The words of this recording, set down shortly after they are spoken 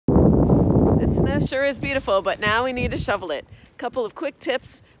Snow sure is beautiful, but now we need to shovel it. Couple of quick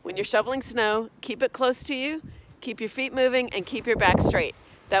tips when you're shoveling snow: keep it close to you, keep your feet moving, and keep your back straight.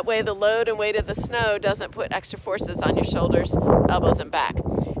 That way the load and weight of the snow doesn't put extra forces on your shoulders, elbows, and back.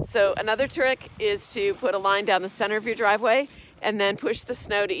 So another trick is to put a line down the center of your driveway and then push the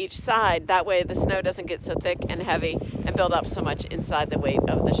snow to each side. That way the snow doesn't get so thick and heavy and build up so much inside the weight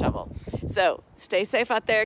of the shovel. So stay safe out there.